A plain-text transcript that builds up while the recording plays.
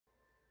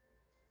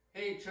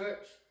Hey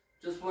church,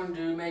 just wanted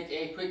to make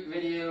a quick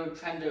video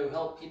trying to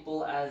help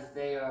people as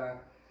they are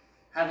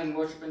having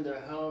worship in their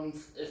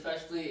homes,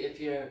 especially if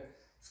you're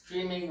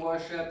streaming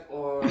worship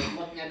or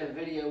looking at a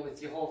video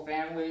with your whole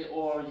family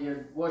or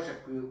your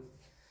worship group.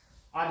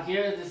 On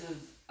here, this is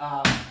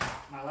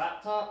my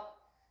laptop.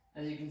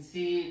 As you can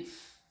see,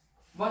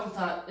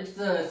 it's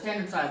the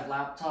standard size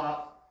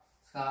laptop.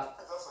 It's got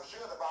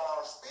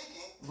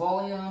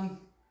volume.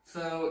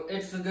 So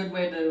it's a good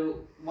way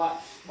to watch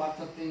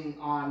something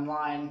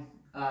online,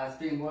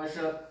 stream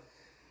worship.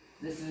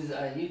 This is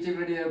a YouTube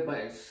video,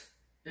 but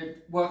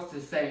it works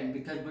the same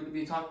because we're going to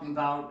be talking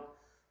about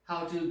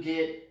how to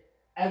get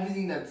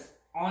everything that's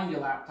on your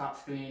laptop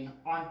screen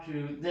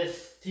onto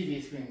this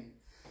TV screen.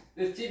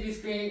 This TV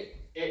screen,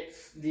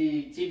 it's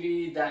the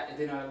TV that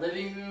is in our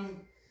living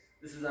room.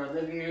 This is our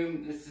living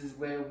room. This is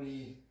where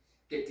we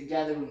get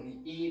together when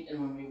we eat and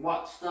when we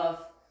watch stuff.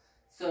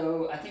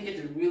 So I think it's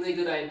a really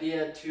good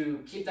idea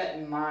to keep that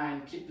in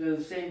mind, keep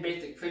those same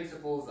basic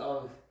principles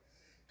of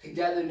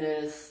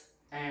togetherness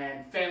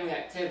and family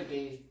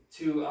activity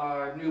to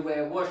our new way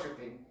of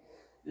worshiping.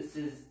 This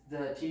is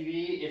the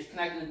TV. It's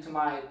connected to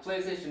my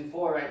PlayStation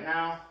 4 right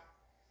now.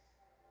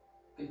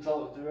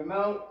 Control it with the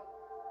remote.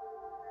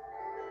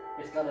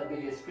 It's got a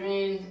bigger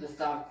screen. The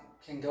sound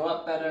can go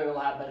up better. It'll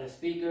have better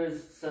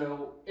speakers.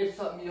 So it's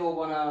something you'll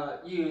want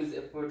to use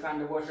if we're trying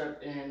to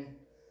worship in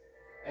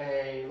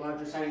a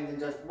larger setting than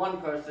just one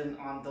person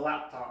on the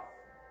laptop.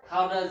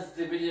 How does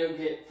the video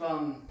get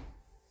from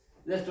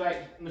this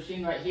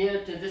machine right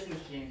here to this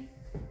machine?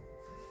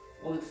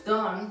 Well, it's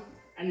done,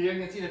 and you're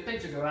going to see the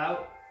picture go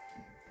out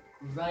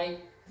right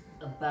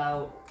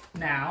about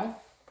now,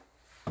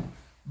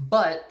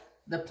 but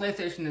the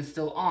PlayStation is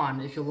still on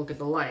if you look at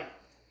the light.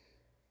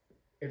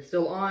 It's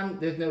still on,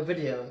 there's no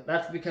video.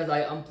 That's because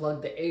I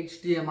unplugged the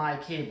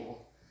HDMI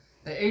cable.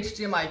 The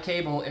HDMI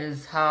cable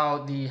is how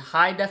the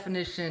high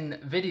definition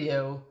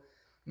video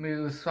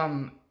moves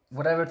from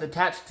whatever it's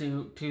attached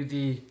to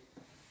the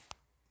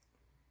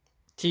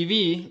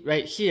TV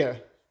right here.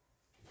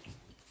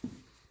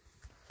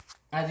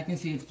 As you can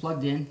see, it's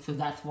plugged in, so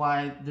that's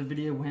why the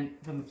video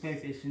went from the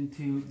PlayStation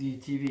to the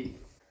TV.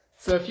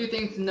 So a few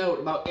things to note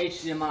about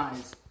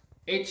HDMIs.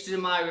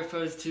 HDMI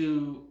refers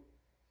to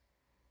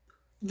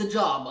the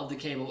job of the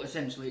cable,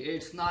 essentially.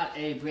 It's not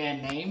a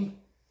brand name.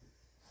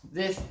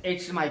 This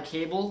HDMI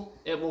cable,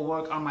 it will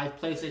work on my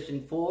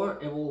PlayStation 4,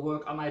 it will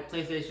work on my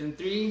PlayStation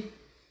 3,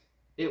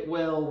 it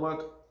will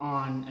work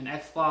on an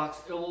Xbox,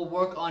 it will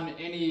work on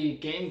any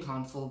game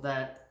console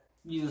that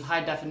uses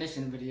high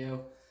definition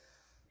video.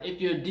 If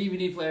your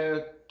DVD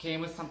player came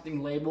with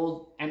something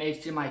labeled an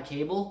HDMI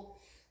cable,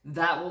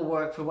 that will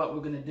work for what we're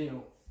going to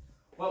do.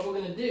 What we're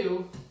going to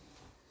do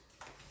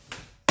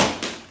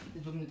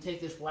is we're going to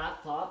take this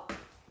laptop,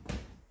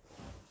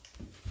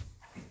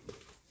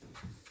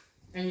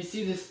 and you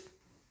see this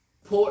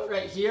port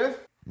right here?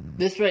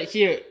 This right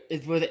here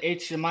is where the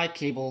HDMI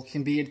cable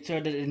can be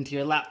inserted into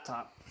your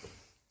laptop.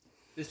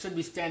 This should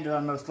be standard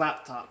on most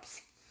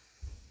laptops.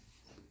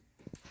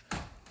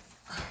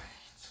 Alright.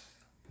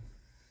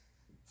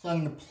 So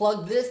I'm going to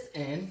plug this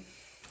in.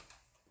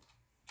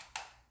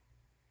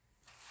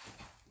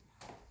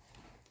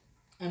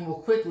 And we'll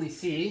quickly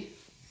see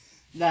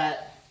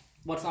that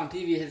what's on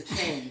TV has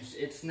changed.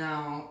 It's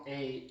now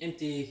an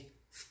empty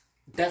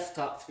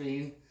desktop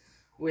screen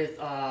with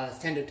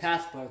standard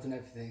taskbars and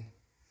everything.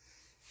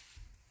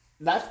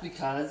 That's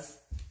because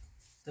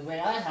the way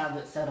I have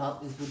it set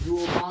up is with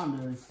dual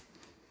monitors.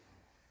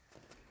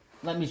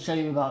 Let me show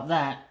you about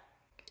that.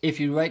 If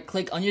you right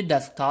click on your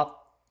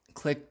desktop,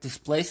 click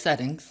display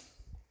settings,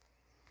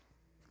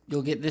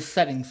 you'll get this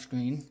settings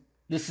screen.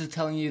 This is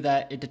telling you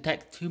that it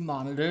detects two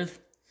monitors.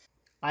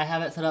 I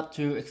have it set up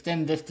to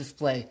extend this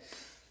display.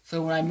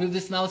 So when I move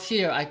this mouse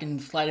here, I can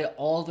slide it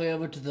all the way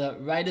over to the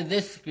right of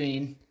this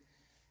screen,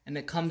 and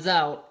it comes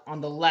out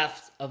on the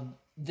left of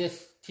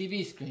this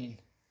TV screen.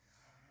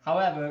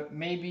 However,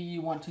 maybe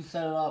you want to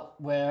set it up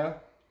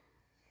where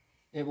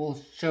it will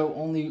show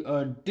only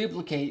or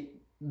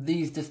duplicate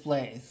these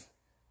displays.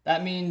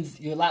 That means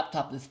your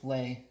laptop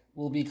display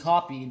will be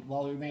copied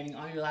while remaining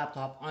on your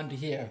laptop onto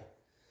here.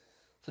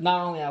 So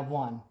not only have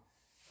one.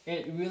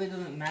 It really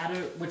doesn't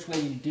matter which way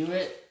you do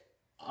it.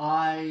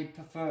 I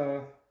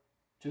prefer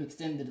to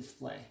extend the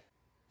display.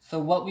 So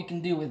what we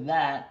can do with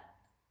that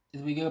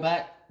is we go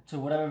back to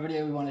whatever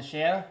video we want to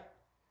share.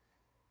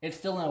 It's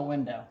still in a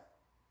window.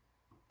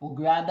 We'll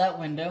grab that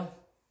window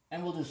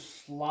and we'll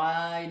just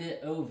slide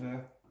it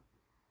over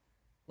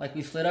like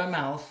we slid our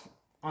mouse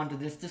onto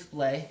this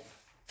display,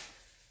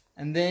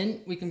 and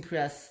then we can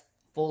press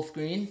full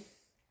screen,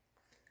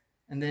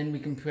 and then we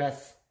can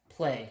press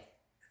play.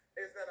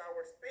 Is that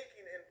our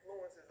speaking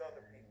influences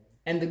other people?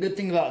 And the good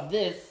thing about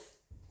this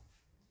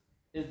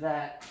is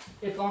that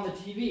it's on the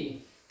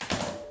TV.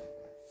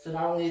 So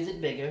not only is it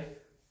bigger,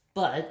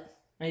 but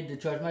I need to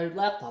charge my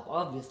laptop,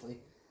 obviously.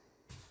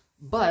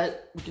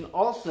 But we can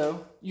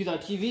also use our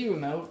TV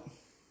remote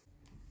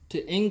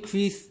to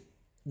increase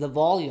the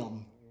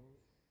volume.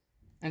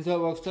 And so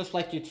it works just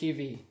like your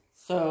TV.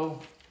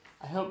 So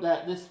I hope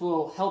that this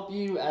will help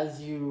you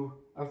as you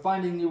are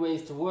finding new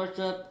ways to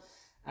worship,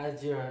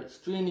 as you're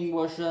streaming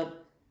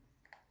worship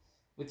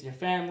with your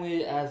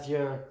family, as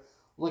you're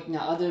looking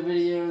at other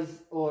videos,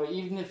 or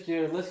even if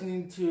you're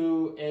listening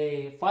to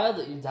a file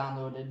that you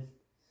downloaded.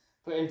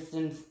 For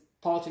instance,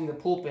 Polishing the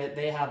Pulpit,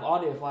 they have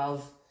audio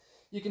files.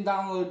 You can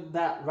download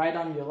that right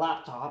on your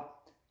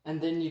laptop,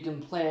 and then you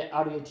can play it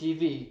out of your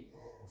TV.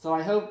 So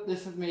I hope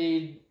this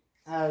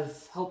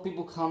has helped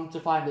people come to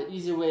find an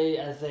easier way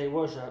as they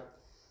worship.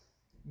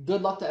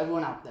 Good luck to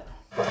everyone out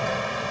there.